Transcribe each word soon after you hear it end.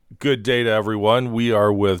Good day to everyone. We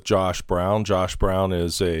are with Josh Brown. Josh Brown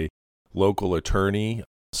is a local attorney,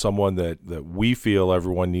 someone that we feel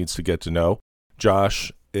everyone needs to get to know.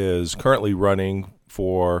 Josh is currently running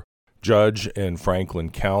for judge in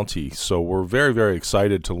Franklin County. So we're very, very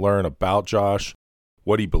excited to learn about Josh,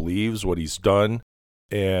 what he believes, what he's done,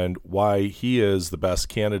 and why he is the best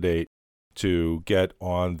candidate to get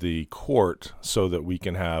on the court so that we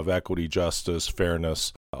can have equity, justice,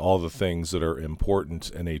 fairness, all the things that are important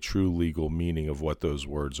in a true legal meaning of what those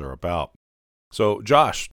words are about. So,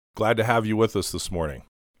 Josh, glad to have you with us this morning.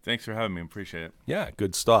 Thanks for having me. Appreciate it. Yeah,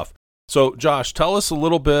 good stuff. So, Josh, tell us a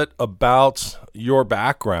little bit about your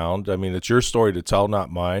background. I mean, it's your story to tell, not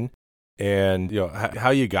mine. And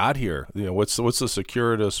how you got here. What's the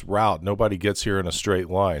circuitous route? Nobody gets here in a straight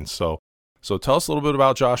line. So tell us a little bit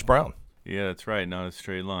about Josh Brown. Yeah, that's right. Not a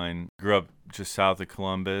straight line. Grew up just south of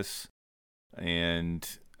Columbus, and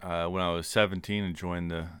when I was 17, I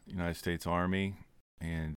joined the United States Army,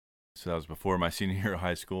 and so that was before my senior year of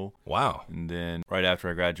high school. Wow. And then right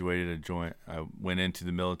after I graduated, I went into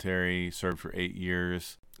the military, served for 8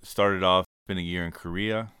 years. Started off, spent a year in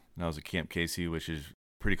Korea, and I was at Camp Casey, which is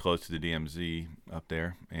pretty close to the DMZ up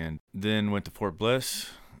there. And then went to Fort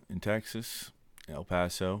Bliss in Texas, El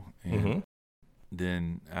Paso, and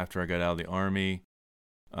then after I got out of the Army,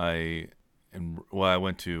 I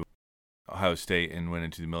went to Ohio State and went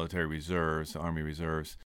into the military reserves, the Army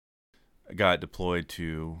Reserves. I got deployed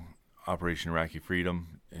to Operation Iraqi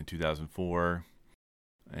Freedom in 2004,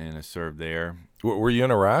 and I served there. Were you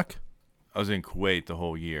in Iraq? I was in Kuwait the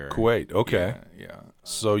whole year. Kuwait, okay. Yeah.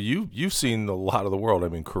 So you've seen a lot of the world. I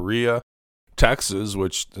mean, Korea, Texas,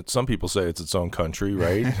 which some people say it's its own country,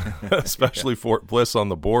 right? Especially Fort Bliss on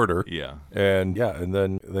the border. Yeah. And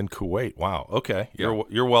then Kuwait. Wow. Okay. Yeah.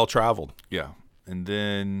 You're well traveled. Yeah. And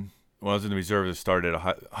then when I was in the reserves, I started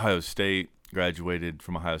at Ohio State, graduated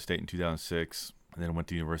from Ohio State in 2006, and then went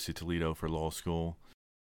to University of Toledo for law school.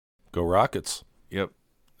 Go Rockets. Yep.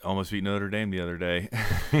 Almost beat Notre Dame the other day.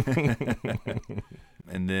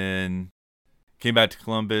 And then came back to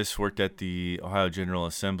Columbus, worked at the Ohio General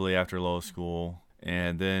Assembly after law school,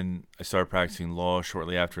 and then I started practicing law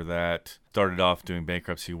shortly after that. Started off doing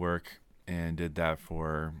bankruptcy work and did that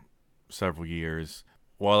for several years.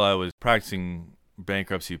 While I was practicing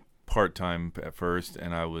bankruptcy part-time at first,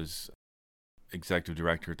 and I was executive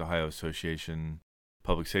director at the Ohio Association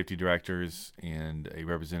Public Safety Directors and a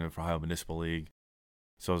representative for Ohio Municipal League.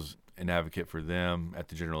 So I was an advocate for them at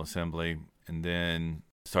the General Assembly, and then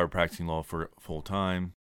started practicing law for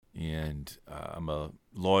full-time. And I'm a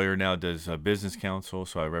lawyer now, does business counsel,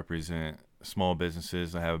 so I represent small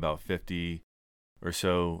businesses. I have about 50 or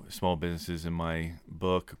so small businesses in my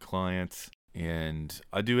book of clients. And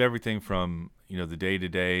I do everything from, the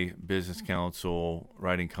day-to-day business counsel,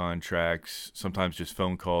 writing contracts, sometimes just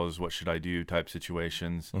phone calls, what should I do type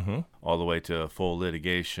situations, all the way to full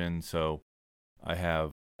litigation. So I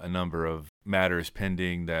have a number of matters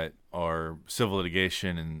pending that are civil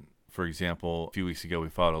litigation. And for example, a few weeks ago, we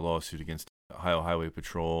filed a lawsuit against Ohio Highway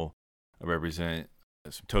Patrol. I represent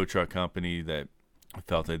some tow truck company that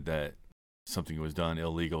felt that something was done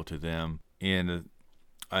illegal to them. And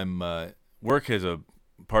I'm work as a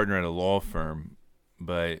partner at a law firm,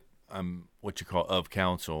 but I'm what you call of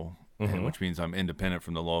counsel, which means I'm independent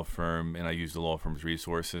from the law firm and I use the law firm's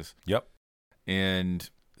resources. Yep. And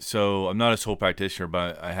so I'm not a sole practitioner,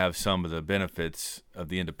 but I have some of the benefits of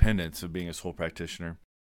the independence of being a sole practitioner.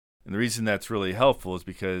 And the reason that's really helpful is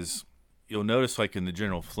because you'll notice, like in the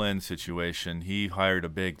General Flynn situation, he hired a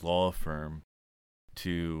big law firm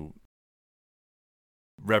to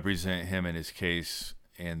represent him in his case,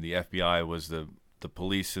 and the FBI was the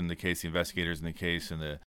police in the case, the investigators in the case, and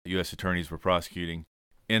the U.S. attorneys were prosecuting.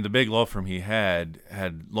 And the big law firm he had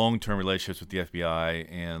long-term relationships with the FBI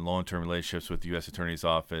and long-term relationships with the U.S. Attorney's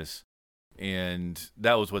Office. And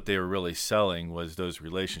that was what they were really selling, was those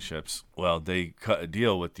relationships. Well, they cut a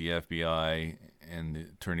deal with the FBI and the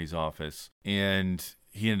Attorney's Office, and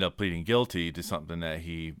he ended up pleading guilty to something that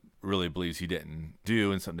he really believes he didn't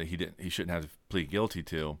do and something that he shouldn't have to plead guilty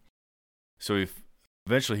to. So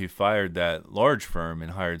eventually he fired that large firm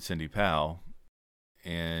and hired Cindy Powell.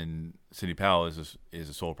 And Cindy Powell is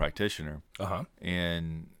a sole practitioner.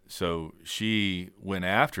 And so she went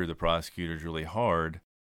after the prosecutors really hard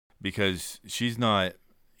because she's not,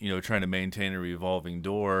 trying to maintain a revolving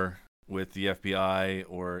door with the FBI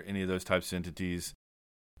or any of those types of entities.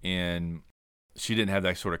 And she didn't have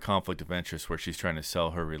that sort of conflict of interest where she's trying to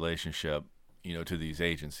sell her relationship, to these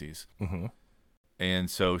agencies. And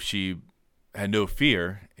so she had no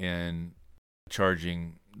fear in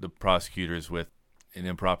charging the prosecutors with an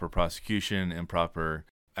improper prosecution, improper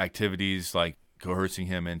activities like coercing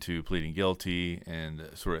him into pleading guilty, and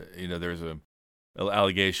sort of, there's a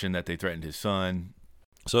allegation that they threatened his son.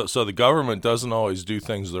 So the government doesn't always do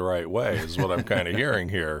things the right way, is what I'm kind of hearing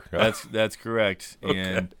here. That's correct. Okay.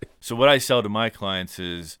 And so what I sell to my clients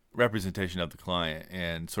is representation of the client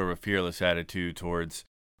and sort of a fearless attitude towards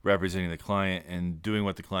representing the client and doing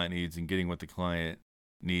what the client needs and getting what the client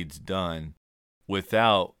needs done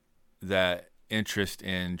without that interest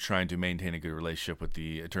in trying to maintain a good relationship with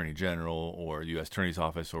the Attorney General or the U.S. Attorney's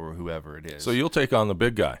Office or whoever it is. So you'll take on the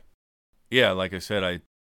big guy. Yeah, like I said,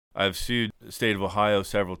 I've sued the state of Ohio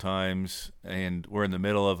several times, and we're in the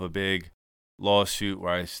middle of a big lawsuit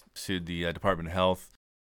where I sued the Department of Health,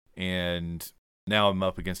 and now I'm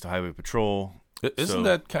up against the Highway Patrol. Isn't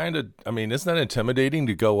that intimidating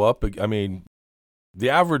to go up? I mean, the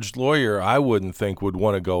average lawyer, I wouldn't think, would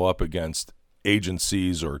want to go up against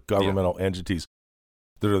agencies or governmental entities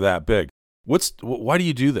that are that big. Why do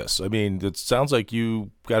you do this? I mean, it sounds like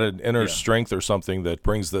you got an inner strength or something that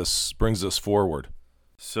brings this forward.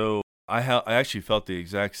 So I actually felt the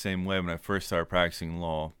exact same way when I first started practicing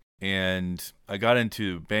law, and I got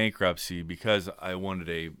into bankruptcy because I wanted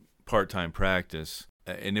a part-time practice.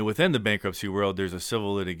 And within the bankruptcy world, there's a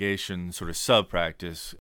civil litigation sort of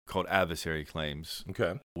sub-practice called adversary claims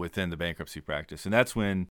within the bankruptcy practice. And that's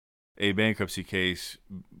when a bankruptcy case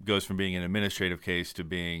goes from being an administrative case to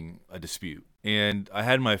being a dispute. And I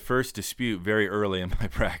had my first dispute very early in my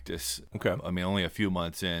practice. Okay. I mean, only a few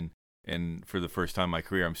months in. And for the first time in my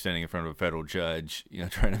career, I'm standing in front of a federal judge,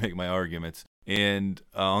 trying to make my arguments. And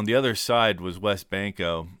on the other side was West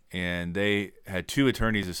Banco, and they had 2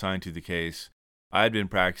 attorneys assigned to the case. I had been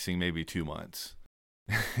practicing maybe 2 months,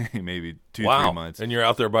 maybe 3 months. And you're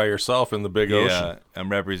out there by yourself in the big ocean. Yeah, I'm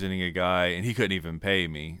representing a guy, and he couldn't even pay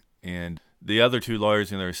me. And the other 2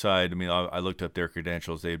 lawyers on their side, I mean, I looked up their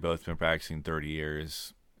credentials. They'd both been practicing 30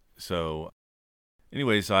 years. So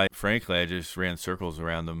anyways, I just ran circles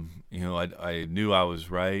around them. I knew I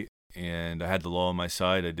was right, and I had the law on my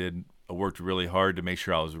side. I worked really hard to make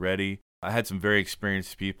sure I was ready. I had some very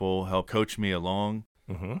experienced people help coach me along.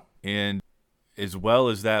 Mm-hmm. And as well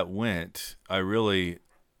as that went, I really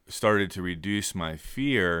started to reduce my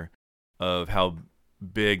fear of how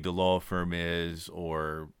big the law firm is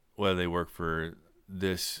or whether they work for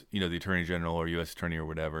this, the Attorney General or U.S. Attorney or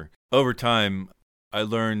whatever. Over time, I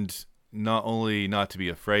learned not only not to be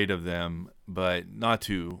afraid of them, but not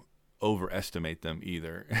to overestimate them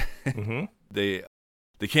either. Mm-hmm.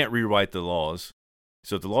 They can't rewrite the laws.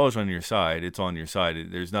 So if the law is on your side, it's on your side.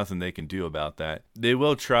 There's nothing they can do about that. They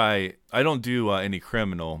will try. I don't do any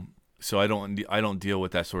criminal, so I don't deal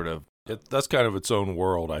with that sort of. That's kind of its own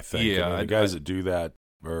world, I think. Yeah, the guys that do that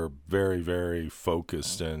are very, very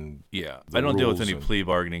focused and I don't deal with any plea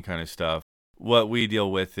bargaining kind of stuff. What we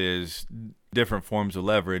deal with is different forms of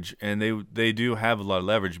leverage, and they do have a lot of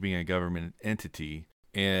leverage being a government entity,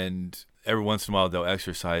 and every once in a while they'll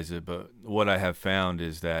exercise it. But what I have found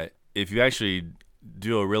is that if you actually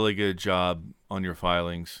do a really good job on your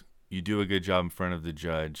filings, you do a good job in front of the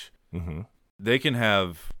judge, mm-hmm. they can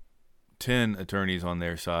have 10 attorneys on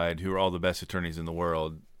their side who are all the best attorneys in the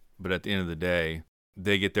world, but at the end of the day,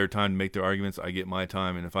 they get their time to make their arguments, I get my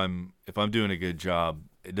time, and if I'm doing a good job,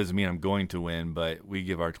 it doesn't mean I'm going to win, but we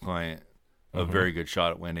give our client a mm-hmm. very good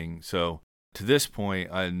shot at winning. So to this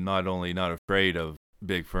point, I'm not only not afraid of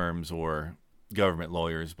big firms or government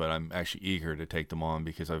lawyers, but I'm actually eager to take them on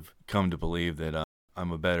because I've come to believe that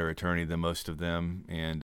I'm a better attorney than most of them,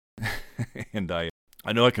 and and I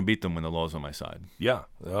know I can beat them when the law's on my side. Yeah,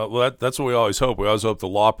 well, that's what we always hope. We always hope the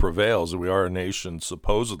law prevails, and we are a nation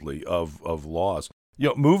supposedly of laws.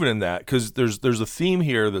 Moving in that, because there's a theme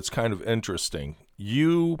here that's kind of interesting.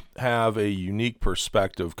 You have a unique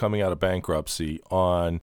perspective coming out of bankruptcy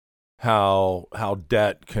on how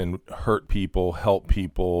debt can hurt people, help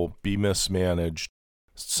people, be mismanaged.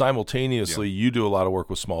 Simultaneously, you do a lot of work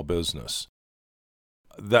with small business.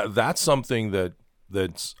 That's something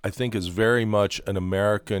that's I think is very much an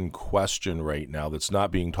American question right now that's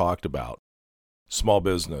not being talked about. Small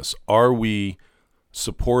business. Are we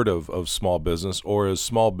supportive of small business, or is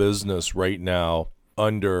small business right now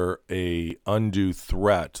under a undue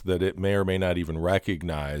threat that it may or may not even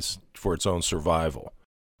recognize for its own survival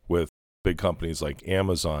with big companies like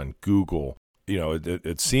Amazon, Google?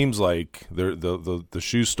 It seems like the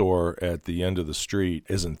shoe store at the end of the street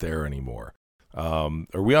isn't there anymore. Are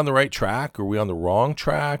we on the right track? Are we on the wrong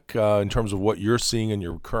track in terms of what you're seeing in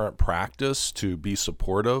your current practice to be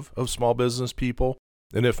supportive of small business people?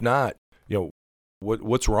 And if not,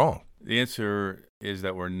 what's wrong? The answer is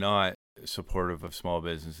that we're not supportive of small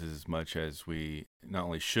businesses as much as we not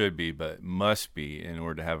only should be, but must be in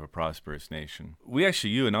order to have a prosperous nation.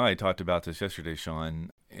 You and I talked about this yesterday,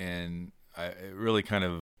 Shawn, and it really kind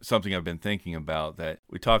of something I've been thinking about, that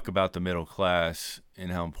we talk about the middle class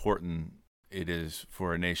and how important it is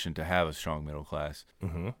for a nation to have a strong middle class.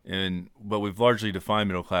 But we've largely defined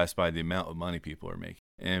middle class by the amount of money people are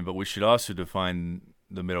making. But we should also define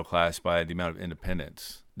the middle class by the amount of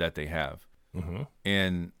independence that they have.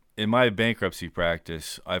 And in my bankruptcy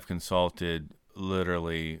practice, I've consulted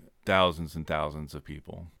literally thousands and thousands of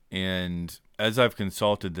people. And as I've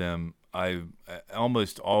consulted them, I've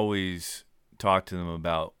almost always talked to them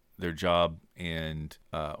about their job and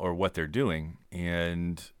or what they're doing.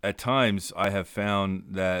 And at times I have found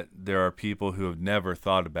that there are people who have never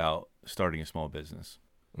thought about starting a small business.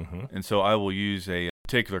 And so I will use a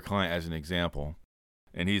particular client as an example.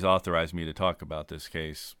 And he's authorized me to talk about this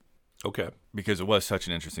case. Okay. Because it was such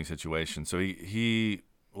an interesting situation. So he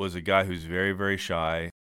was a guy who's very, very shy,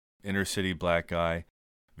 inner city black guy,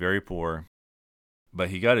 very poor. But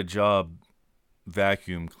he got a job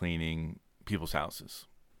vacuum cleaning people's houses.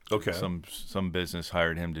 Okay. Some business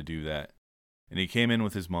hired him to do that. And he came in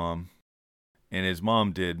with his mom, and his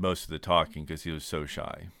mom did most of the talking because he was so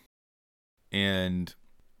shy. And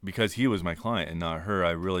because he was my client and not her,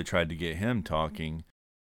 I really tried to get him talking.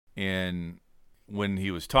 And when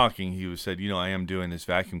he was talking, he said, I am doing this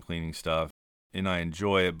vacuum cleaning stuff, and I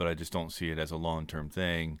enjoy it, but I just don't see it as a long-term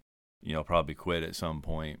thing. I'll probably quit at some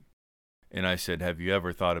point. And I said, have you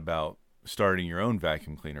ever thought about starting your own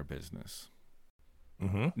vacuum cleaner business?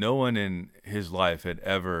 No one in his life had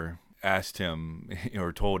ever asked him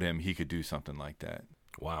or told him he could do something like that.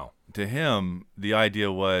 Wow. To him, the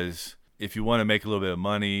idea was, if you want to make a little bit of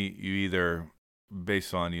money, you either,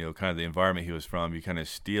 based on, kind of the environment he was from, you kind of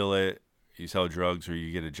steal it, you sell drugs, or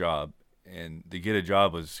you get a job. And to get a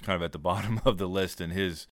job was kind of at the bottom of the list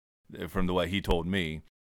from the way he told me.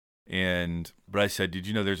 But I said, did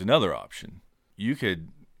you know there's another option? You could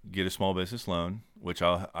get a small business loan, which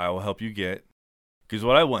I will help you get. Because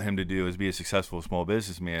what I want him to do is be a successful small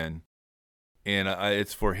businessman. And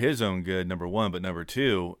it's for his own good, number one. But number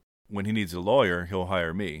two, when he needs a lawyer, he'll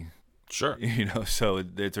hire me. Sure. So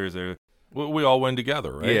there's a... We all win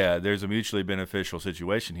together, right? Yeah, there's a mutually beneficial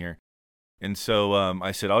situation here. And so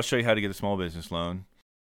I said, I'll show you how to get a small business loan.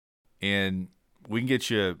 And we can get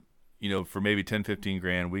you, for maybe 10, 15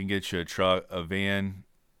 grand, we can get you a van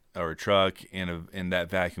or a truck and that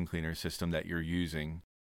vacuum cleaner system that you're using.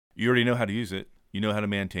 You already know how to use it. You know how to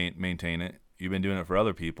maintain it. You've been doing it for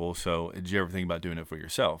other people. So did you ever think about doing it for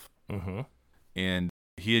yourself? And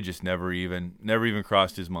he had just never even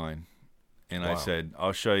crossed his mind. And wow. I said,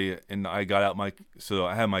 I'll show you. And I got out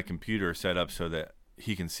I have my computer set up so that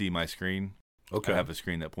he can see my screen. Okay. I have a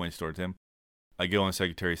screen that points towards him. I go on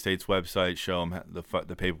Secretary of State's website, show him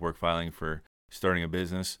the paperwork filing for starting a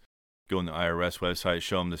business. Go on the IRS website,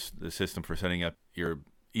 show him the system for setting up your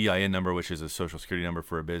EIN number, which is a social security number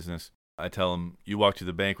for a business. I tell him, you walk to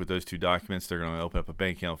the bank with those two documents, they're going to open up a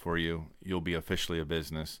bank account for you. You'll be officially a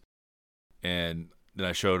business. And then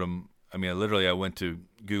I showed him, I went to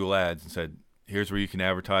Google Ads and said, here's where you can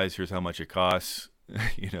advertise. Here's how much it costs,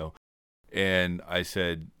 And I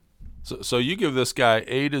said... So you give this guy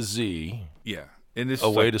A to Z. Yeah. And this a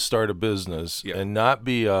way to start a business and not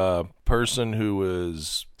be a person who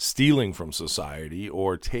is stealing from society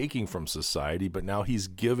or taking from society, but now he's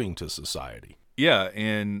giving to society. Yeah,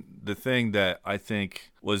 and the thing that I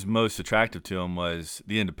think was most attractive to him was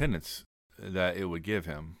the independence that it would give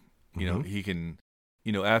him. He can,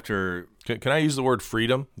 after... Can I use the word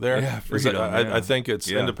freedom there? Yeah, freedom. I think it's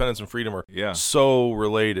independence and freedom are so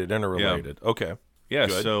interrelated. Yeah. Okay. Yeah,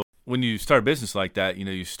 good. So when you start a business like that,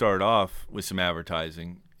 you start off with some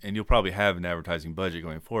advertising, and you'll probably have an advertising budget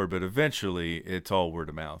going forward, but eventually it's all word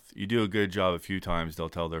of mouth. You do a good job a few times, they'll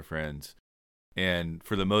tell their friends. And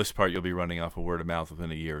for the most part, you'll be running off of word of mouth within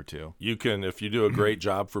a year or two. You can, if you do a great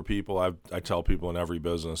job for people, I tell people in every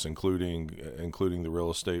business, including the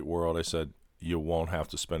real estate world, I said, you won't have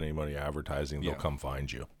to spend any money advertising. They'll come find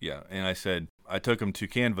you. Yeah. And I said, I took them to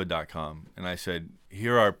canva.com and I said,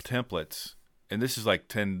 here are templates. And this is like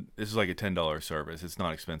a $10 service. It's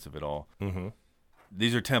not expensive at all. Mm-hmm.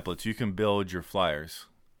 These are templates. You can build your flyers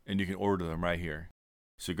and you can order them right here.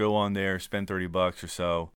 So go on there, spend $30 or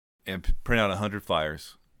so, and print out 100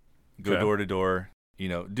 flyers. Go door to door. Do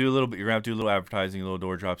a little bit. You're gonna have to do a little advertising, a little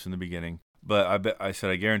door drops in the beginning. But I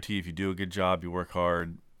said, I guarantee if you do a good job, you work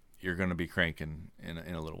hard, you're gonna be cranking in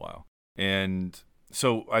a little while. And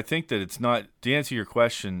so I think that it's not, to answer your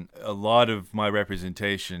question, a lot of my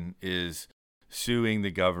representation is suing the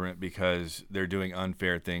government because they're doing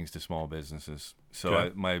unfair things to small businesses. So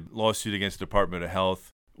Okay. my lawsuit against the Department of Health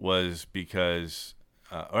was because,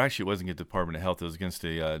 or actually it wasn't against the Department of Health, it was against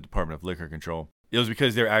the Department of Liquor Control. It was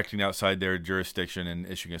because they're acting outside their jurisdiction and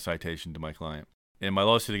issuing a citation to my client. And my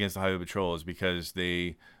lawsuit against the Highway Patrol is because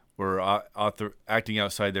they were acting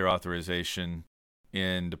outside their authorization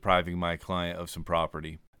in depriving my client of some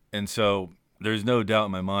property. And so there's no doubt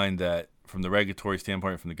in my mind that from the regulatory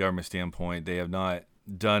standpoint, from the government standpoint, they have not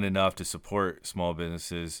done enough to support small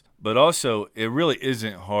businesses. But also, it really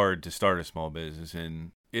isn't hard to start a small business,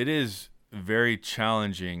 and it is very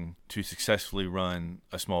challenging to successfully run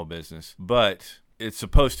a small business. But it's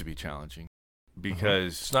supposed to be challenging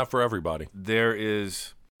because It's not for everybody. there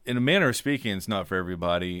is, in a manner of speaking, it's not for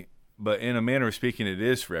everybody, but in a manner of speaking, it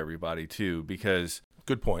is for everybody too, because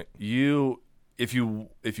Good point. if you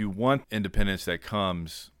want independence that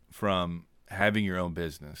comes from having your own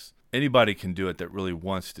business, anybody can do it that really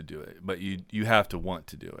wants to do it, but you have to want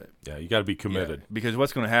to do it. Yeah, you got to be committed. Yeah, because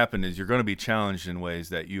what's going to happen is you're going to be challenged in ways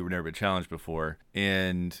that you've never been challenged before,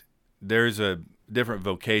 and there's a different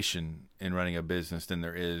vocation in running a business than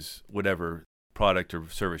there is whatever product or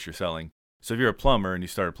service you're selling. So if you're a plumber and you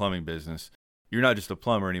start a plumbing business, you're not just a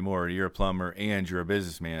plumber anymore. You're a plumber and you're a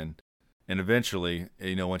businessman. And eventually,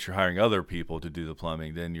 once you're hiring other people to do the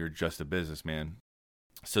plumbing, then you're just a businessman.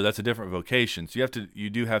 So that's a different vocation. So you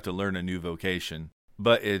do have to learn a new vocation.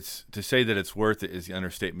 But it's to say that it's worth it is the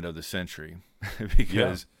understatement of the century,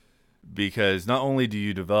 because not only do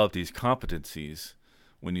you develop these competencies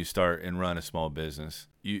when you start and run a small business,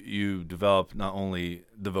 you develop not only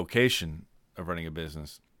the vocation of running a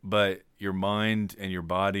business, but your mind and your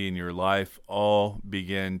body and your life all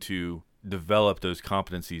begin to develop those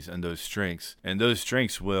competencies and those strengths. And those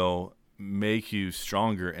strengths will make you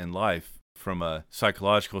stronger in life from a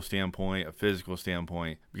psychological standpoint, a physical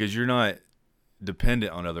standpoint, because you're not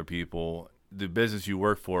dependent on other people. The business you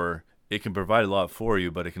work for, it can provide a lot for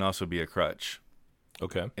you, but it can also be a crutch.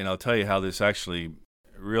 Okay. And I'll tell you how this actually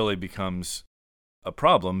really becomes a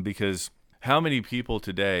problem, because how many people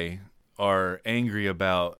today are angry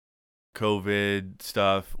about COVID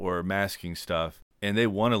stuff or masking stuff, and they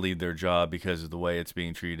want to leave their job because of the way it's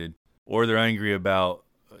being treated, or they're angry about,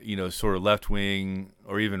 sort of left-wing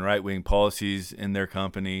or even right-wing policies in their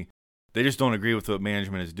company. They just don't agree with what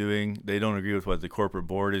management is doing. They don't agree with what the corporate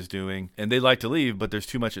board is doing, and they'd like to leave, but there's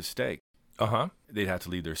too much at stake. They'd have to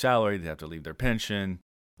leave their salary. They'd have to leave their pension.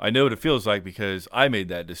 I know what it feels like because I made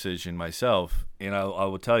that decision myself, and I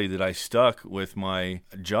will tell you that I stuck with my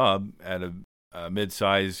job at a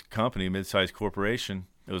mid-sized company, mid-sized corporation.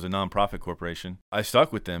 It was a nonprofit corporation. I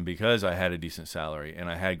stuck with them because I had a decent salary and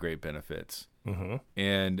I had great benefits. Mm-hmm.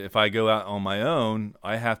 And if I go out on my own,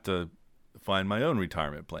 I have to find my own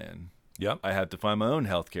retirement plan. Yep. I have to find my own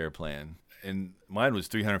health care plan. And mine was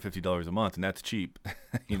 $350 a month, and that's cheap.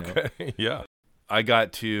 Okay. Yeah. I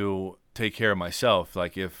got to take care of myself.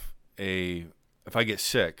 Like if I get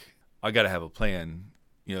sick, I got to have a plan.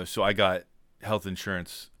 So I got health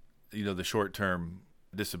insurance, the short-term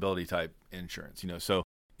disability type insurance. So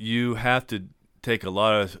you have to take a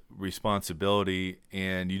lot of responsibility,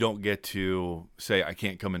 and you don't get to say, I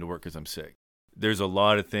can't come into work because I'm sick. There's a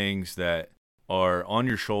lot of things that are on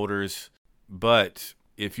your shoulders, but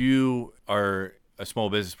if you are a small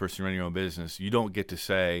business person running your own business, you don't get to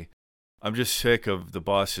say, I'm just sick of the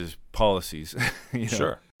boss's policies.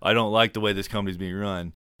 Sure. I don't like the way this company's being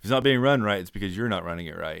run. If it's not being run right, it's because you're not running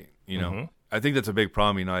it right. Mm-hmm. I think that's a big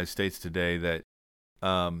problem in the United States today, that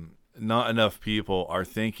not enough people are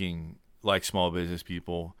thinking like small business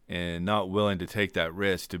people and not willing to take that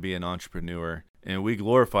risk to be an entrepreneur. And we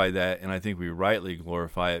glorify that, and I think we rightly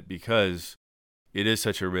glorify it because it is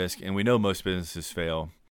such a risk, and we know most businesses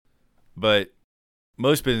fail. But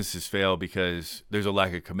most businesses fail because there's a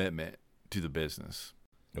lack of commitment to the business.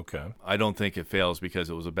 Okay. I don't think it fails because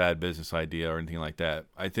it was a bad business idea or anything like that.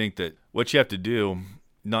 I think that what you have to do,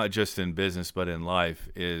 not just in business but in life,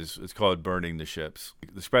 it's called burning the ships.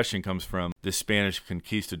 The expression comes from the Spanish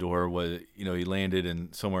conquistador. He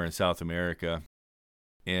landed somewhere in South America,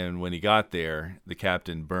 and when he got there, the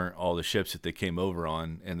captain burnt all the ships that they came over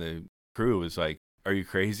on, and the crew was like, "Are you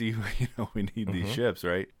crazy? We need these ships,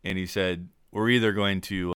 right?" And he said, "We're either going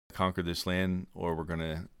to conquer this land or we're going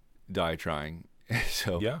to die trying."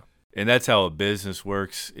 Yeah. And that's how a business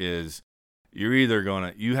works. Is you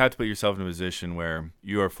have to put yourself in a position where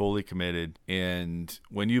you are fully committed. And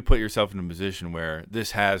when you put yourself in a position where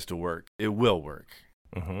this has to work, it will work.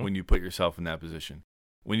 Mm-hmm. When you put yourself in that position.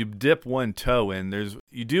 When you dip one toe in,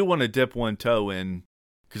 you do want to dip one toe in,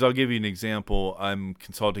 because I'll give you an example. I'm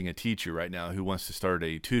consulting a teacher right now who wants to start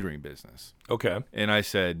a tutoring business. Okay. And I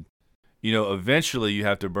said, eventually you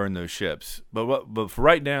have to burn those ships. But for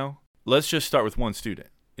right now, let's just start with one student.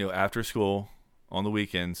 After school, on the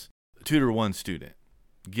weekends, tutor one student.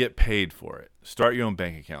 Get paid for it. Start your own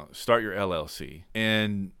bank account. Start your LLC.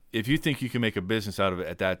 And if you think you can make a business out of it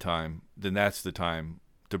at that time, then that's the time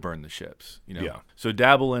to burn the ships. Yeah. So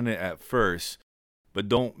dabble in it at first, but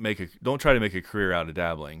don't try to make a career out of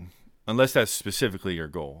dabbling, unless that's specifically your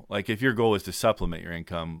goal. Like if your goal is to supplement your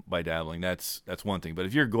income by dabbling, that's one thing. But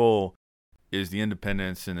if your goal is the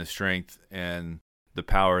independence and the strength and the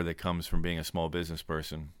power that comes from being a small business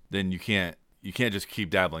person, then you can't just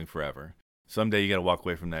keep dabbling forever. Someday you got to walk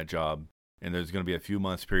away from that job, and there's going to be a few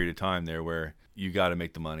months period of time there where you got to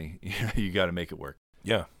make the money. You got to make it work.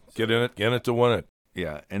 Yeah. Get in it to win it.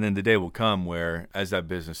 Yeah. And then the day will come where as that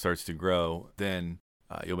business starts to grow, then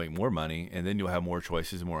you'll make more money, and then you'll have more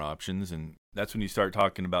choices and more options. And that's when you start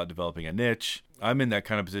talking about developing a niche. I'm in that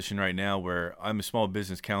kind of position right now where I'm a small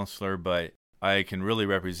business counselor, but I can really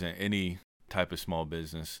represent any type of small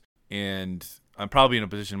business. And I'm probably in a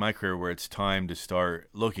position in my career where it's time to start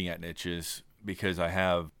looking at niches, because I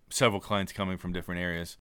have several clients coming from different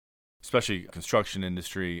areas, especially construction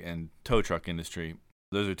industry and tow truck industry.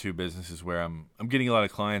 Those are two businesses where I'm getting a lot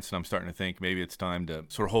of clients, and I'm starting to think maybe it's time to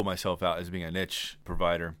sort of hold myself out as being a niche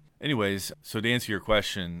provider. Anyways, so to answer your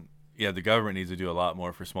question, yeah, the government needs to do a lot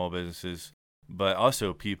more for small businesses, but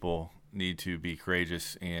also people need to be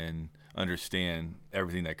courageous and understand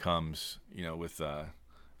everything that comes, with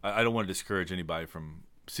I don't want to discourage anybody from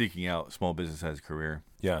seeking out small business as a career.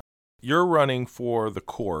 Yeah. You're running for the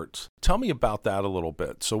court. Tell me about that a little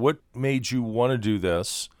bit. So what made you want to do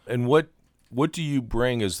this, and what do you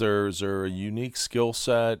bring? Is there a unique skill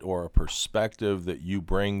set or a perspective that you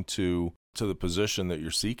bring to the position that you're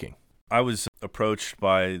seeking? I was approached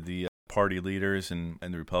by the party leaders and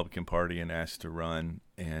the Republican Party and asked to run.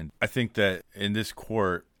 And I think that in this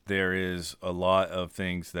court, there is a lot of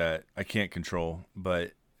things that I can't control,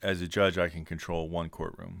 but as a judge, I can control one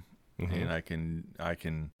courtroom. Mm-hmm. And I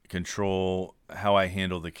can control how I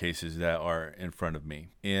handle the cases that are in front of me.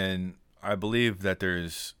 And I believe that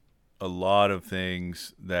there's a lot of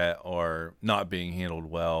things that are not being handled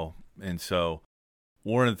well. And so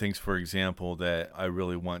one of the things, for example, that I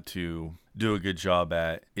really want to do a good job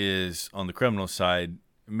at is on the criminal side,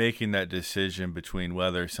 making that decision between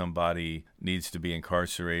whether somebody needs to be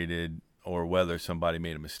incarcerated or whether somebody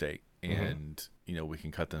made a mistake. Mm-hmm. And, we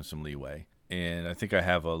can cut them some leeway. And I think I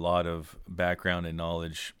have a lot of background and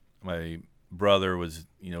knowledge. My brother was,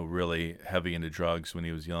 really heavy into drugs when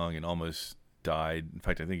he was young and almost died. In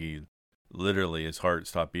fact, I think he literally, his heart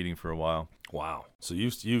stopped beating for a while. Wow. So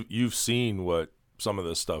you've seen what some of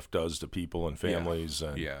this stuff does to people and families.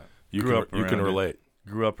 Yeah. And you can relate.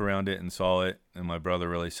 Grew up around it and saw it, and my brother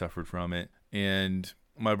really suffered from it. And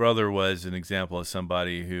my brother was an example of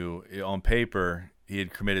somebody who, on paper, he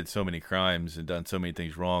had committed so many crimes and done so many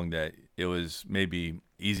things wrong that it was maybe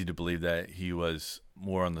easy to believe that he was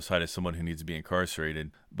more on the side of someone who needs to be incarcerated.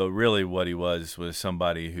 But really what he was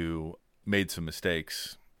somebody who made some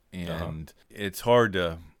mistakes. And it's hard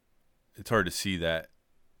to see that.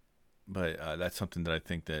 But that's something that I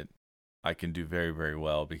think that I can do very, very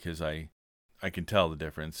well, because I can tell the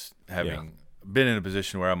difference, having been in a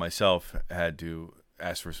position where I myself had to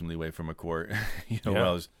ask for some leeway from a court. When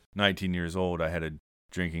I was 19 years old, I had a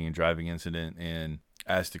drinking and driving incident and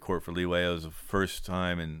asked the court for leeway. It was the first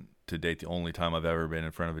time, and to date the only time I've ever been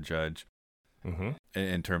in front of a judge,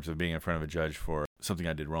 in terms of being in front of a judge for something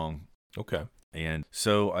I did wrong. Okay. And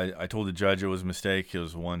so I told the judge it was a mistake. It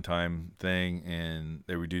was a one-time thing, and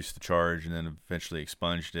they reduced the charge and then eventually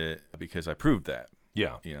expunged it because I proved that.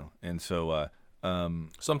 Yeah. And so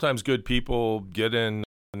sometimes good people get in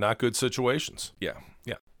not good situations. Yeah.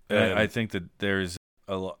 Yeah. And I think that there's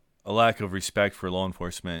a lack of respect for law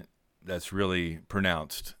enforcement that's really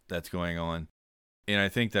pronounced that's going on. And I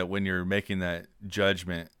think that when you're making that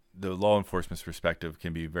judgment, the law enforcement's perspective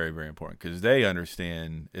can be very, very important, because they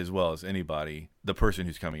understand as well as anybody the person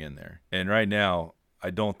who's coming in there. And right now, I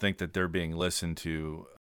don't think that they're being listened to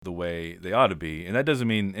the way they ought to be. And that doesn't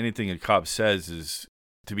mean anything a cop says is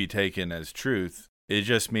to be taken as truth. It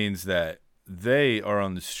just means that they are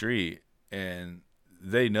on the street and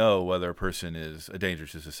they know whether a person is a danger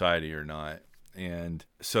to society or not. And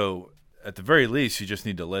so at the very least, you just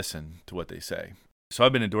need to listen to what they say. So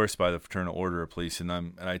I've been endorsed by the Fraternal Order of Police, and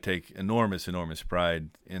I take enormous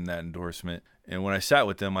pride in that endorsement. And when I sat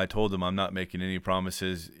with them, I told them I'm not making any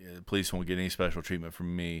promises. Police won't get any special treatment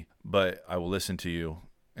from me, but I will listen to you,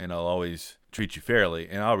 and I'll always treat you fairly,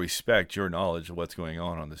 and I'll respect your knowledge of what's going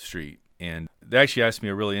on the street. And they actually asked me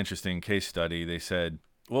a really interesting case study. They said,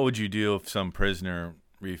 what would you do if some prisoner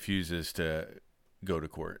refuses to go to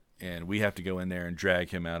court? and we have to go in there and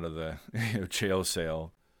drag him out of the jail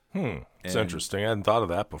cell. It's interesting. I hadn't thought of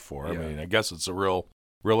that before. Yeah. I mean, I guess it's a real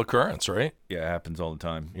occurrence, right? Yeah, it happens all the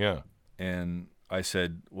time. Yeah. And I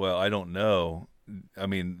said, well, I don't know. I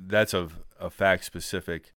mean, that's a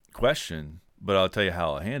fact-specific question, but I'll tell you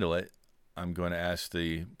how I'll handle it. I'm going to ask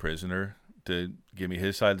the prisoner to give me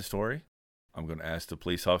his side of the story. I'm going to ask the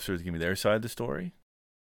police officers to give me their side of the story.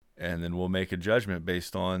 And then we'll make a judgment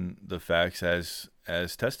based on the facts as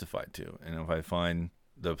testified to. And if I find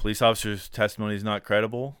the police officer's testimony is not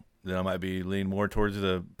credible, then I might be leaning more towards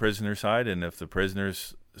the prisoner's side. And if the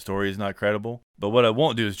prisoner's story is not credible, but what I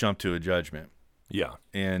won't do is jump to a judgment. Yeah.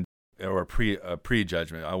 Or a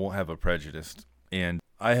prejudgment. I won't have a prejudice. And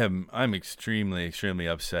I'm extremely, extremely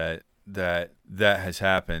upset that has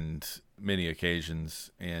happened many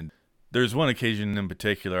occasions. And there's one occasion in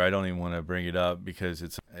particular, I don't even want to bring it up because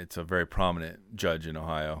it's a very prominent judge in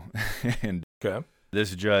Ohio. And Okay.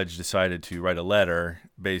 this judge decided to write a letter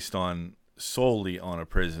based solely on a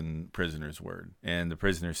prisoner's word. And the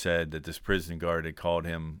prisoner said that this prison guard had called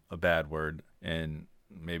him a bad word. And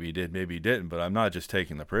maybe he did, maybe he didn't, but I'm not just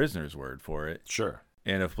taking the prisoner's word for it. Sure.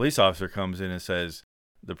 And if a police officer comes in and says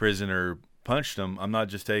the prisoner punched him, I'm not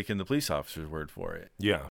just taking the police officer's word for it.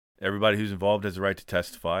 Yeah. Everybody who's involved has the right to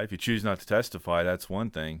testify. If you choose not to testify, that's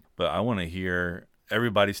one thing. But I want to hear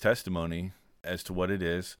everybody's testimony as to what it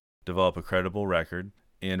is, develop a credible record.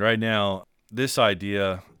 And right now, this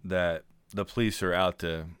idea that the police are out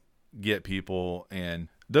to get people, and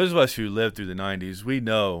those of us who lived through the 90s, we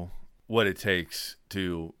know what it takes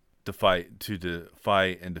to fight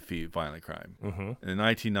and defeat violent crime. Mm-hmm. In the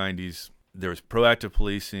 1990s, there was proactive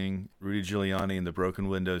policing, Rudy Giuliani and the broken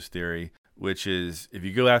windows theory, which is if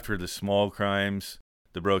you go after the small crimes,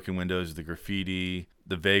 the broken windows, the graffiti,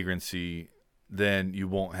 the vagrancy, then you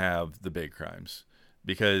won't have the big crimes,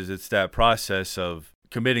 because it's that process of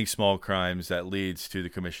committing small crimes that leads to the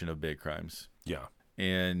commission of big crimes. Yeah.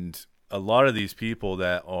 And a lot of these people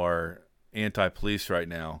that are anti-police right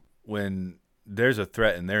now, when there's a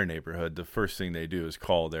threat in their neighborhood, the first thing they do is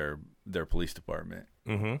call their police department.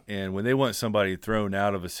 Mm-hmm. And when they want somebody thrown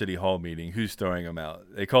out of a city hall meeting, who's throwing them out?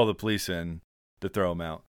 They call the police in to throw them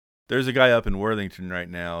out. There's a guy up in Worthington right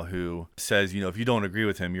now who says, if you don't agree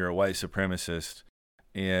with him, you're a white supremacist.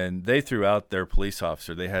 And they threw out their police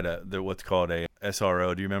officer. They had what's called a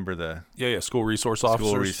SRO. Do you remember the School resource officers?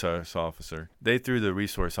 School resource officer. They threw the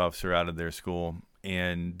resource officer out of their school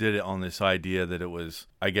and did it on this idea that it was,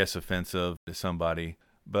 I guess, offensive to somebody.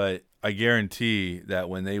 But I guarantee that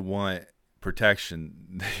when they want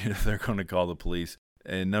protection, they're going to call the police.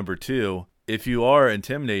 And number two, if you are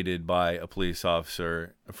intimidated by a police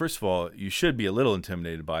officer, first of all, you should be a little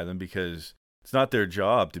intimidated by them, because it's not their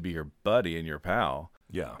job to be your buddy and your pal.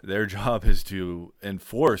 Yeah. Their job is to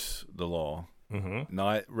enforce the law, Mm-hmm.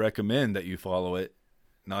 not recommend that you follow it,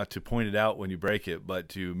 not to point it out when you break it, but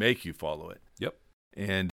to make you follow it. Yep.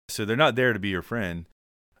 And so they're not there to be your friend.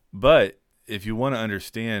 But if you want to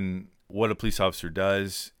understand what a police officer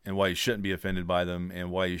does and why you shouldn't be offended by them and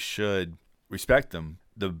why you should respect them,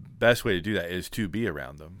 the best way to do that is to be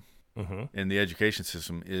around them. Mm-hmm. And the education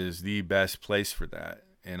system is the best place for that.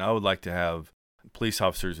 And I would like to have police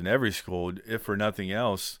officers in every school, if for nothing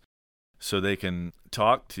else, so they can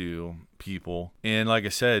talk to people. And like I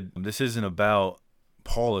said, this isn't about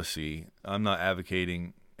policy. I'm not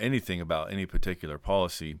advocating anything about any particular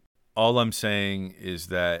policy. All I'm saying is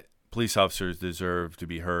that police officers deserve to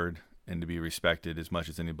be heard and to be respected as much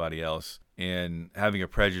as anybody else. And having a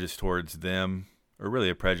prejudice towards them, or really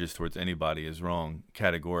a prejudice towards anybody, is wrong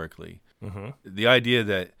categorically. Mm-hmm. The idea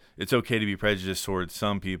that it's okay to be prejudiced towards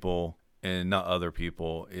some people and not other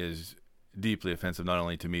people is deeply offensive, not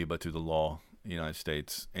only to me, but to the law in the United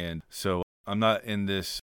States. And so I'm not in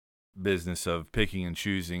this business of picking and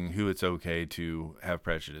choosing who it's okay to have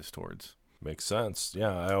prejudice towards. Makes sense.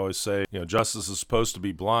 Yeah, I always say, justice is supposed to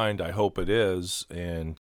be blind. I hope it is,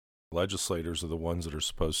 and legislators are the ones that are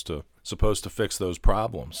supposed to fix those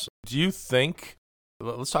problems. Do you think?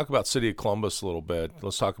 Let's talk about City of Columbus a little bit.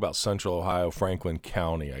 Let's talk about Central Ohio, Franklin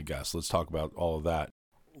County, I guess. Let's talk about all of that.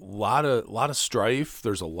 A lot of strife.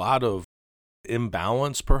 There's a lot of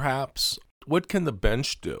imbalance, perhaps. What can the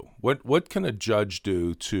bench do? What can a judge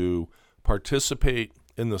do to participate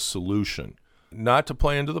in the solution? Not to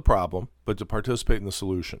play into the problem, but to participate in the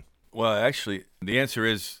solution. Well, actually, the answer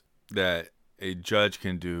is that a judge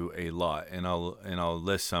can do a lot, and I'll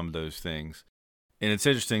list some of those things. And it's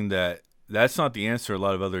interesting that that's not the answer a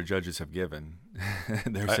lot of other judges have given.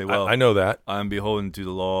 They say, "Well, I know that I'm beholden to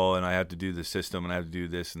the law, and I have to do the system, and I have to do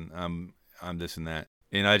this, and I'm this and that."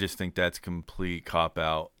 And I just think that's complete cop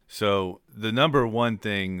out. So the number one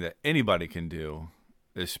thing that anybody can do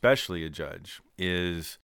especially a judge,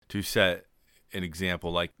 is to set an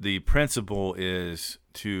example. Like, the principle is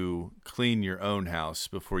to clean your own house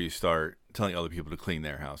before you start telling other people to clean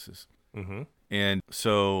their houses. Mm-hmm. And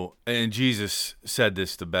so, and Jesus said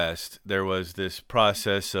this the best. There was this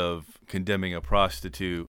process of condemning a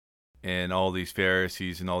prostitute, and all these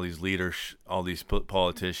Pharisees and all these leaders, all these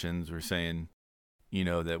politicians were saying,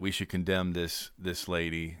 that we should condemn this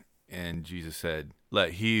lady. And Jesus said,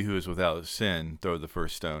 "Let he who is without sin throw the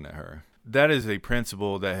first stone at her." That is a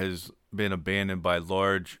principle that has been abandoned by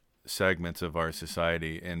large segments of our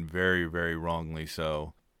society, and very, very wrongly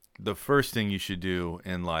so. The first thing you should do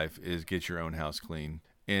in life is get your own house clean.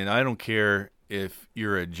 And I don't care if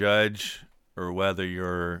you're a judge or whether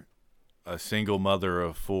you're a single mother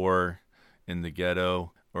of 4 in the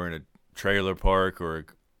ghetto or in a trailer park, or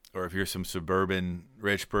if you're some suburban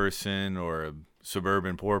rich person or a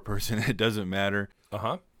suburban poor person. It doesn't matter.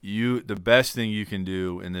 The best thing you can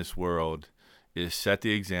do in this world is set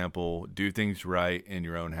the example, do things right in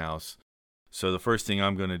your own house. So the first thing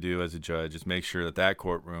I'm going to do as a judge is make sure that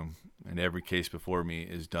courtroom and every case before me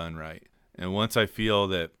is done right. And once I feel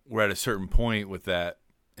that we're at a certain point with that,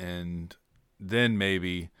 and then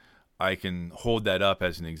maybe I can hold that up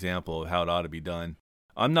as an example of how it ought to be done.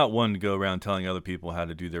 I'm not one to go around telling other people how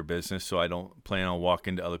to do their business, so I don't plan on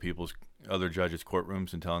walking to other judges'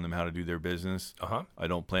 courtrooms and telling them how to do their business. I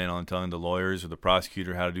don't plan on telling the lawyers or the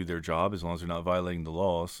prosecutor how to do their job, as long as they're not violating the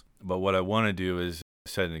laws. But what I want to do is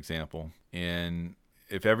set an example. And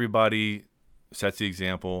if everybody sets the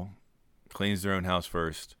example, cleans their own house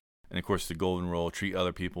first, and of course the golden rule, treat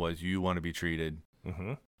other people as you want to be treated,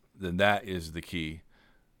 then that is the key.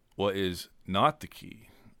 What is not the key,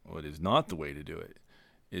 what is not the way to do it,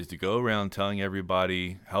 is to go around telling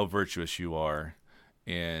everybody how virtuous you are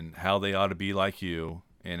and how they ought to be like you,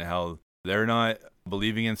 and how they're not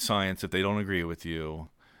believing in science if they don't agree with you,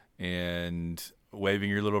 and waving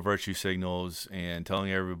your little virtue signals and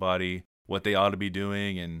telling everybody what they ought to be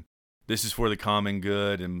doing, and this is for the common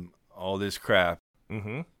good and all this crap.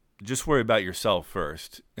 Just worry about yourself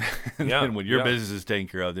first. And when your business is taken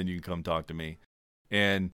care of, then you can come talk to me.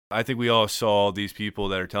 And I think we all saw these people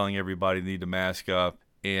that are telling everybody they need to mask up,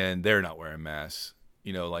 and they're not wearing masks.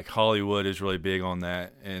 Like Hollywood is really big on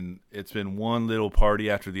that, and it's been one little party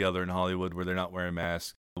after the other in Hollywood where they're not wearing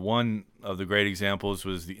masks. One of the great examples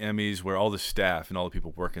was the Emmys, where all the staff and all the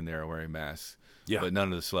people working there are wearing masks, but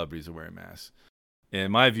none of the celebrities are wearing masks.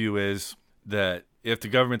 And my view is that if the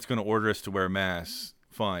government's going to order us to wear masks,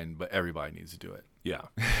 fine, but everybody needs to do it.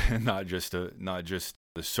 not just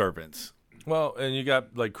the servants. Well, and you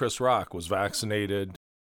got, like, Chris Rock was vaccinated,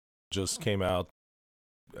 just came out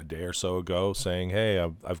a day or so ago saying, "Hey,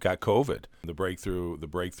 I've got COVID." The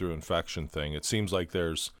breakthrough infection thing. It seems like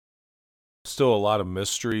there's still a lot of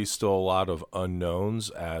mystery, still a lot of unknowns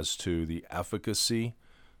as to the efficacy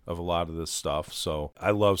of a lot of this stuff. So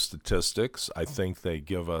I love statistics. I think they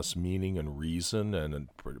give us meaning and reason and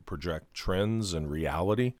project trends and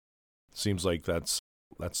reality. Seems like that's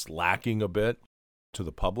lacking a bit to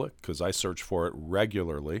the public, because I search for it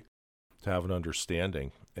regularly to have an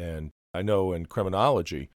understanding. And I know in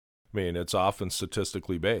criminology, it's often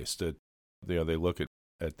statistically based. They look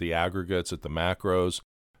at the aggregates, at the macros,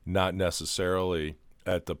 not necessarily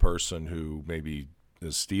at the person who maybe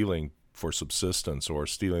is stealing for subsistence, or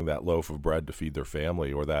stealing that loaf of bread to feed their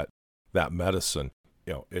family, or that medicine.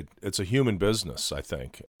 It's a human business, I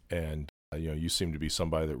think. And you seem to be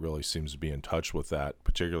somebody that really seems to be in touch with that,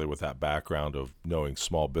 particularly with that background of knowing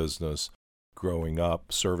small business, growing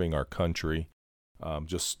up, serving our country,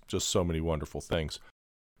 just so many wonderful things.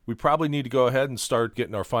 We probably need to go ahead and start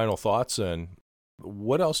getting our final thoughts in.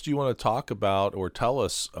 What else do you want to talk about or tell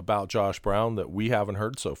us about Josh Brown that we haven't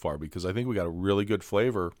heard so far? Because I think we got a really good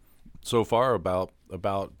flavor so far about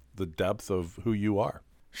the depth of who you are.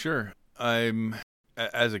 Sure.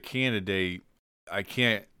 As a candidate, I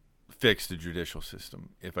can't fix the judicial system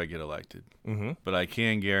if I get elected. But I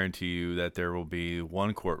can guarantee you that there will be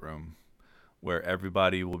one courtroom where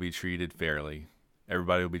everybody will be treated fairly.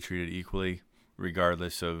 Everybody will be treated equally,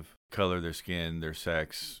 regardless of color, their skin, their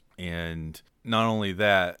sex. And not only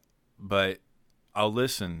that, but I'll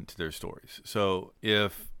listen to their stories. So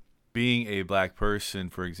if being a black person,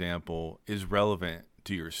 for example, is relevant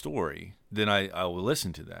to your story, then I will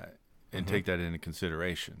listen to that and take that into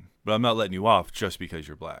consideration. But I'm not letting you off just because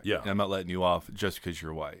you're black. And I'm not letting you off just because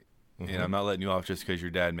you're white. And I'm not letting you off just because your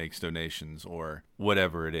dad makes donations or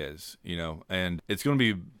whatever it is, And it's going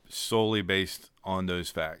to be solely based on those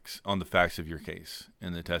facts, on the facts of your case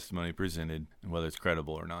and the testimony presented, and whether it's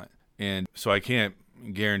credible or not. And so I can't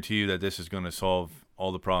guarantee you that this is going to solve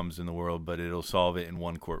all the problems in the world, but it'll solve it in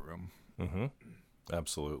one courtroom.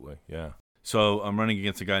 Absolutely. Yeah. So I'm running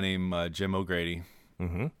against a guy named Jim O'Grady,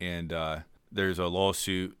 Mm-hmm. and there's a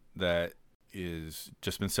lawsuit that is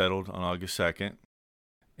just been settled on August 2nd,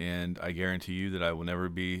 and I guarantee you that I will never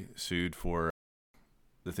be sued for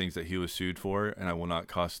the things that he was sued for, and I will not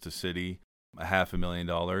cost the city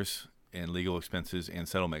 $500,000 in legal expenses and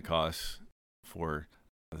settlement costs for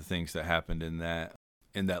the things that happened in that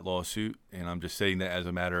lawsuit. And I'm just saying that as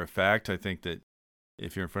a matter of fact. I think that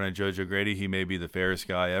if you're in front of Judge O'Grady, he may be the fairest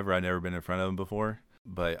guy ever. I've never been in front of him before,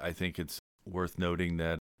 but I think it's worth noting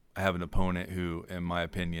that I have an opponent who, in my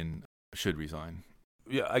opinion, should resign.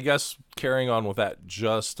 Yeah, I guess carrying on with that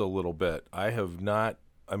just a little bit. I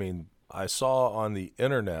saw on the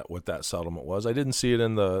internet what that settlement was. I didn't see it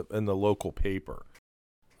in the local paper,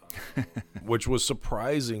 which was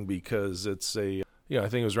surprising because it's I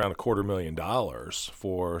think it was around $250,000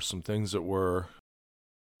 for some things that were,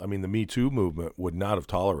 the Me Too movement would not have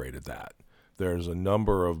tolerated that. There's a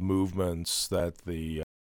number of movements that the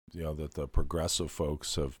progressive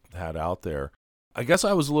folks have had out there. I guess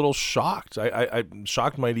I was a little shocked. I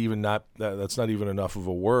shocked might even not, that's not even enough of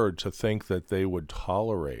a word to think that they would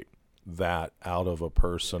tolerate that out of a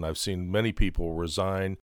person. I've seen many people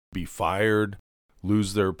resign, be fired,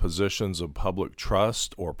 lose their positions of public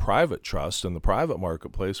trust or private trust in the private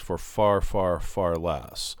marketplace for far, far, far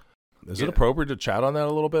less. Is it appropriate to chat on that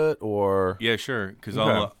a little bit, or? Yeah, sure. Because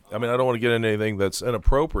okay. I don't want to get into anything that's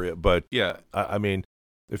inappropriate, but yeah,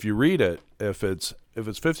 if you read it, if it's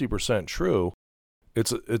 50% true,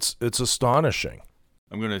 it's astonishing.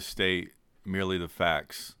 I'm going to state merely the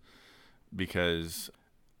facts, because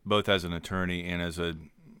both as an attorney and as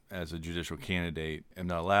a judicial candidate, I'm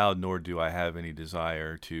not allowed, nor do I have any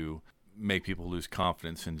desire to make people lose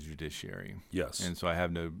confidence in the judiciary. Yes. And so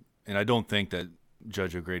I don't think that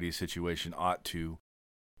Judge O'Grady's situation ought to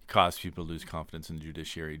cause people to lose confidence in the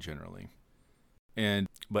judiciary generally.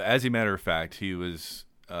 But as a matter of fact, he was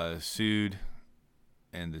sued,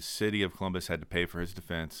 and the city of Columbus had to pay for his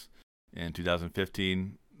defense in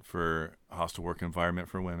 2015 for hostile work environment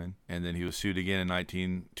for women. And then he was sued again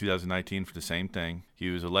in 2019 for the same thing.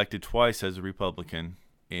 He was elected twice as a Republican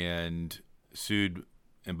and sued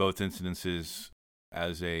in both incidences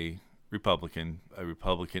as a Republican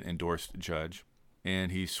endorsed judge.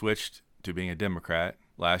 And he switched to being a Democrat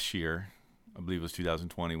last year. I believe it was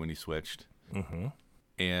 2020 when he switched. Mm-hmm.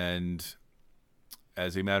 And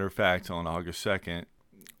as a matter of fact, on August 2nd,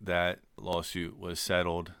 that lawsuit was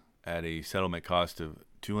settled at a settlement cost of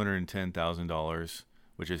 $210,000,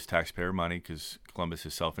 which is taxpayer money because Columbus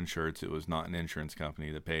is self-insured. So it was not an insurance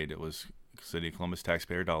company that paid. It was City of Columbus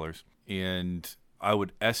taxpayer dollars. And I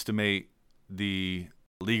would estimate the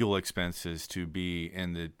legal expenses to be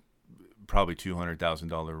in the probably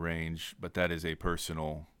 $200,000 range, but that is a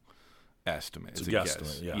personal estimate. It's a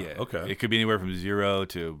guesstimate, yeah. Okay. It could be anywhere from zero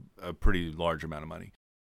to a pretty large amount of money.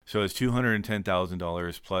 So it's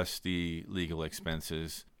 $210,000 plus the legal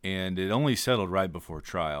expenses, and it only settled right before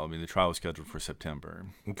trial. The trial was scheduled for September.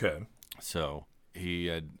 Okay. So he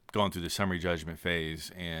had gone through the summary judgment phase,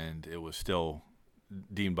 and it was still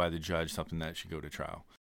deemed by the judge something that should go to trial.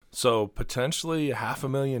 So potentially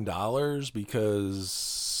 $500,000 because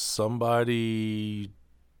somebody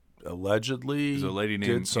allegedly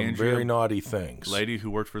did some very naughty things. A lady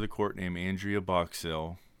who worked for the court named Andrea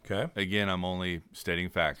Boxill. Okay. Again, I'm only stating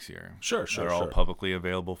facts here. Sure. They're all publicly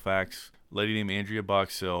available facts. Lady named Andrea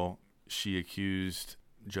Boxill, she accused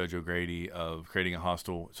Judge O'Grady of creating a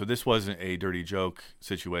hostile. So this wasn't a dirty joke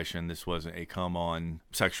situation. This wasn't a come-on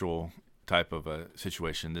sexual type of a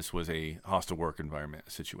situation. This was a hostile work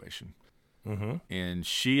environment situation. Mm-hmm. And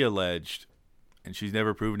she alleged, and she's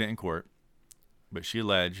never proven it in court, but she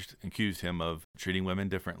accused him of treating women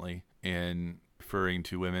differently and referring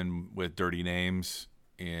to women with dirty names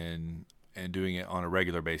and doing it on a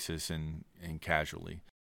regular basis and casually.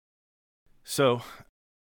 So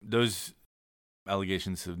those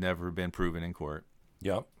allegations have never been proven in court.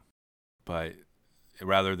 Yep. But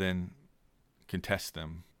rather than contest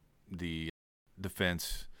them, the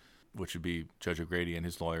defense, which would be Judge O'Grady and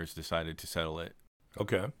his lawyers, decided to settle it.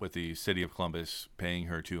 Okay. With the city of Columbus paying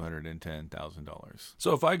her $210,000.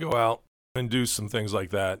 So if I go out and do some things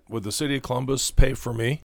like that, would the city of Columbus pay for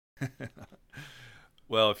me?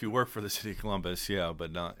 Well, if you work for the city of Columbus, yeah,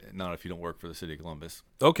 but not if you don't work for the city of Columbus.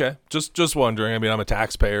 Okay. Just wondering. I'm a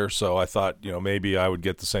taxpayer, so I thought, maybe I would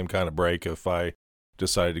get the same kind of break if I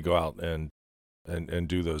decided to go out and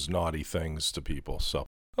do those naughty things to people. So,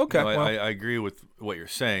 okay. No, I agree with what you're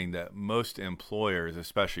saying, that most employers,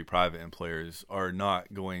 especially private employers, are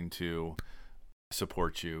not going to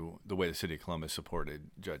support you the way the city of Columbus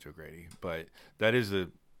supported Judge O'Grady. But that is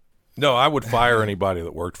No, I would fire anybody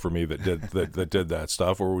that worked for me that did that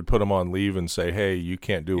stuff, or would put them on leave and say, hey, you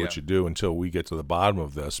can't do what you do until we get to the bottom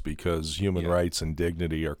of this, because human rights and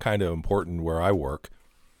dignity are kind of important where I work.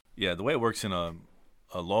 Yeah, the way it works in a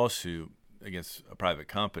lawsuit against a private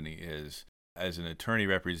company is, as an attorney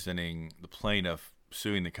representing the plaintiff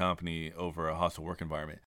suing the company over a hostile work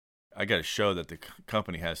environment, I got to show that the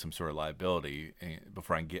company has some sort of liability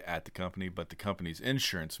before I can get at the company, but the company's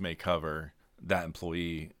insurance may cover that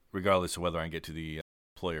employee regardless of whether I can get to the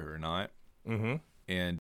employer or not. Mm-hmm.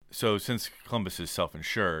 And so since Columbus is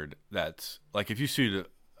self-insured, that's like if you sued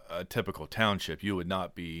a typical township, you would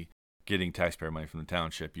not be getting taxpayer money from the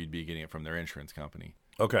township. You'd be getting it from their insurance company.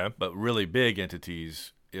 Okay. But really big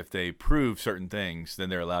entities, if they prove certain things, then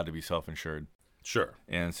they're allowed to be self-insured. Sure.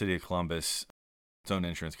 And City of Columbus, its own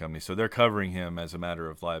insurance company. So they're covering him as a matter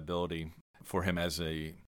of liability for him as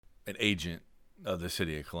an agent of the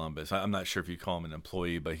City of Columbus. I'm not sure if you call him an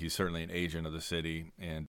employee, but he's certainly an agent of the city.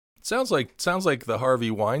 And sounds like the Harvey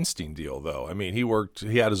Weinstein deal, though. I mean,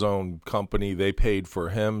 he had his own company. They paid for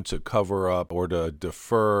him to cover up or to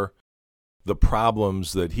defer the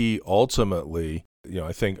problems that he ultimately,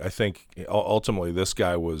 I think ultimately this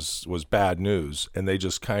guy was bad news, and they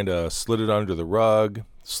just kind of slid it under the rug again,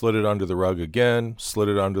 slid it under the rug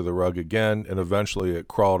again, and eventually it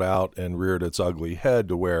crawled out and reared its ugly head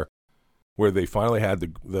to where they finally had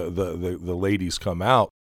the ladies come out,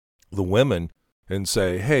 the women, and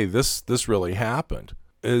say, hey, this really happened.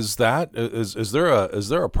 Is there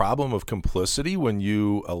a problem of complicity when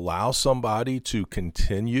you allow somebody to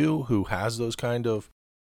continue who has those kind of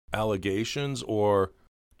allegations, or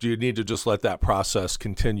do you need to just let that process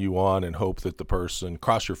continue on and hope that the person,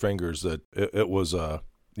 cross your fingers that it was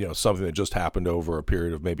something that just happened over a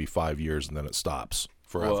period of maybe 5 years and then it stops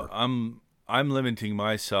forever? Well, I'm limiting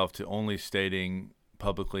myself to only stating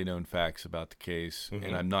publicly known facts about the case, Mm-hmm.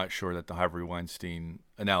 and I'm not sure that the Harvey Weinstein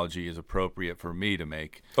analogy is appropriate for me to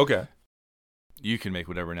make. Okay. You can make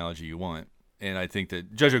whatever analogy you want, and I think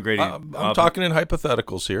that Judge O'Grady. I'm talking in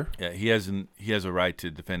hypotheticals here. Yeah, he has a right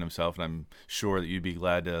to defend himself, and I'm sure that you'd be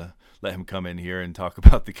glad to let him come in here and talk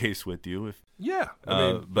about the case with you.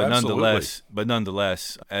 But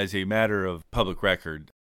nonetheless, as a matter of public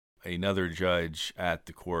record, another judge at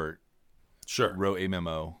the court wrote a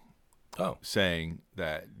memo saying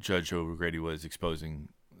that Judge O'Grady was exposing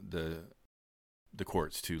the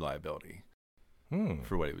courts to liability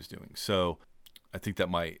for what he was doing. So I think that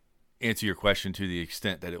might answer your question to the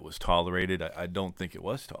extent that it was tolerated. I don't think it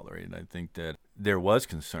was tolerated. I think that there was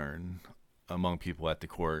concern among people at the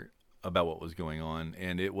court about what was going on,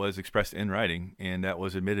 and it was expressed in writing, and that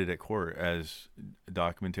was admitted at court as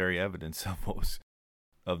documentary evidence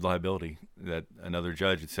of liability, that another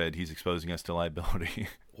judge had said he's exposing us to liability.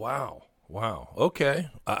 Wow. Okay.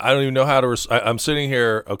 I don't even know how to I'm sitting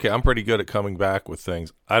here. Okay, I'm pretty good at coming back with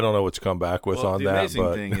things. I don't know what to come back with on that.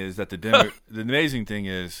 The amazing thing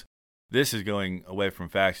is this is going away from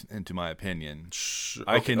facts, into my opinion.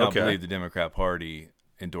 I cannot believe the Democrat Party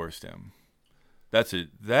endorsed him.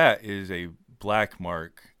 That is a black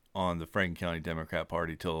mark on the Franklin County Democrat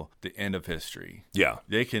Party till the end of history. Yeah.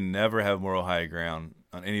 They can never have moral high ground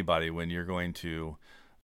on anybody when you're going to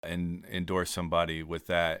endorse somebody with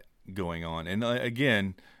that going on. And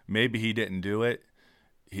again, maybe he didn't do it.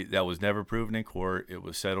 That was never proven in court. It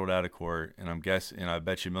was settled out of court, and I bet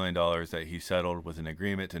you $1 million that he settled with an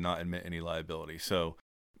agreement to not admit any liability. So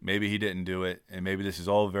maybe he didn't do it, and maybe this is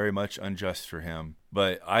all very much unjust for him.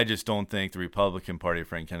 But I just don't think the Republican Party of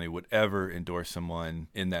Franklin County would ever endorse someone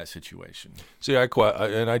in that situation. See, I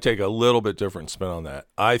take a little bit different spin on that.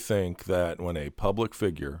 I think that when a public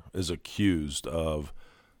figure is accused of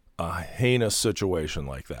a heinous situation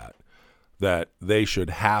like that they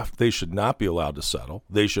should not be allowed to settle.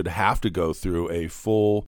 They should have to go through a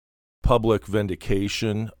full public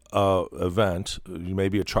vindication event,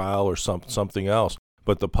 maybe a trial or something else.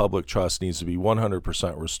 But the public trust needs to be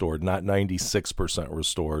 100% restored, not 96%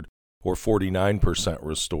 restored or 49%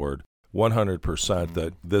 restored, 100%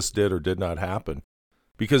 that this did or did not happen.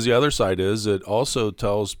 Because the other side is it also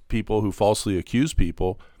tells people who falsely accuse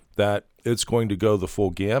people that it's going to go the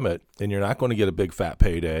full gamut, and you're not going to get a big fat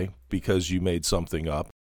payday because you made something up.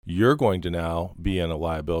 You're going to now be in a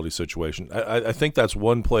liability situation. I think that's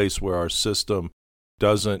one place where our system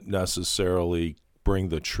doesn't necessarily bring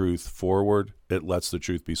the truth forward. It lets the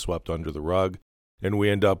truth be swept under the rug, and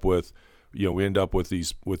we end up with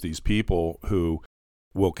these people who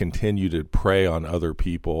will continue to prey on other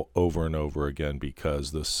people over and over again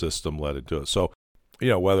because the system let it do it. So,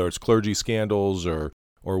 whether it's clergy scandals or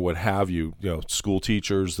what have you, school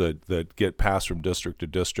teachers that get passed from district to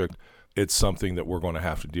district, it's something that we're going to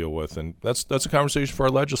have to deal with. And that's a conversation for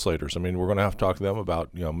our legislators. I mean, we're going to have to talk to them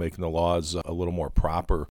about, making the laws a little more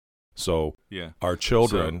proper. So our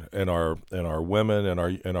children and our women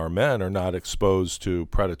and our men are not exposed to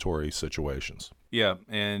predatory situations. Yeah,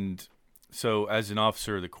 and so as an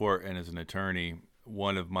officer of the court and as an attorney,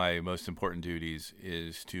 one of my most important duties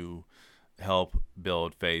is to help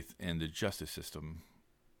build faith in the justice system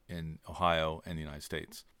in Ohio and the United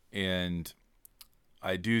States. And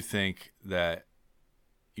I do think that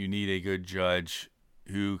you need a good judge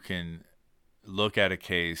who can look at a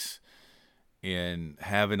case and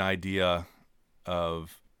have an idea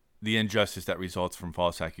of the injustice that results from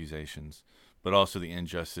false accusations, but also the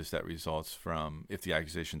injustice that results from if the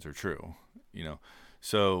accusations are true,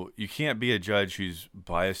 So you can't be a judge who's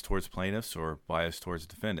biased towards plaintiffs or biased towards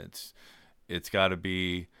defendants. It's got to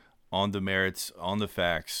be on the merits, on the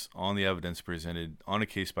facts, on the evidence presented, on a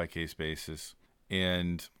case-by-case basis.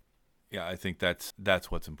 And I think that's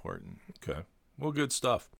what's important. Okay. Well, good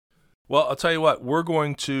stuff. Well, I'll tell you what, we're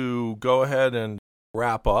going to go ahead and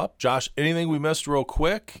wrap up. Josh, anything we missed real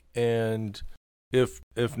quick? And if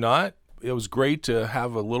not, it was great to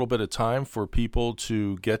have a little bit of time for people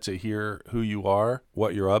to get to hear who you are,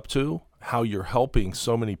 what you're up to, how you're helping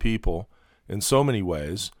so many people in so many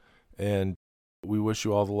ways. And we wish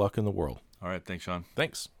you all the luck in the world. All right. Thanks, Shawn.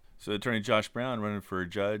 Thanks. So Attorney Josh Brown, running for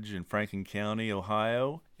judge in Franklin County,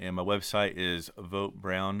 Ohio. And my website is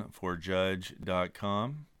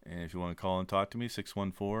votebrownforjudge.com. And if you want to call and talk to me,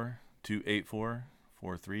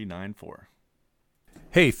 614-284-4394.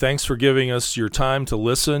 Hey, thanks for giving us your time to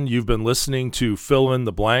listen. You've been listening to Fill in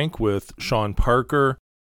the Blank with Shawn Parker,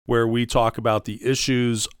 where we talk about the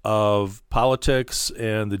issues of politics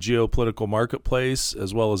and the geopolitical marketplace,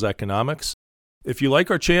 as well as economics. If you like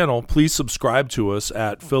our channel, please subscribe to us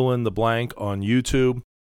at Fill in the Blank on YouTube.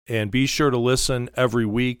 And be sure to listen every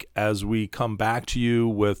week as we come back to you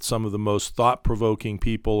with some of the most thought-provoking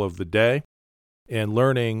people of the day. And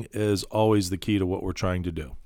learning is always the key to what we're trying to do.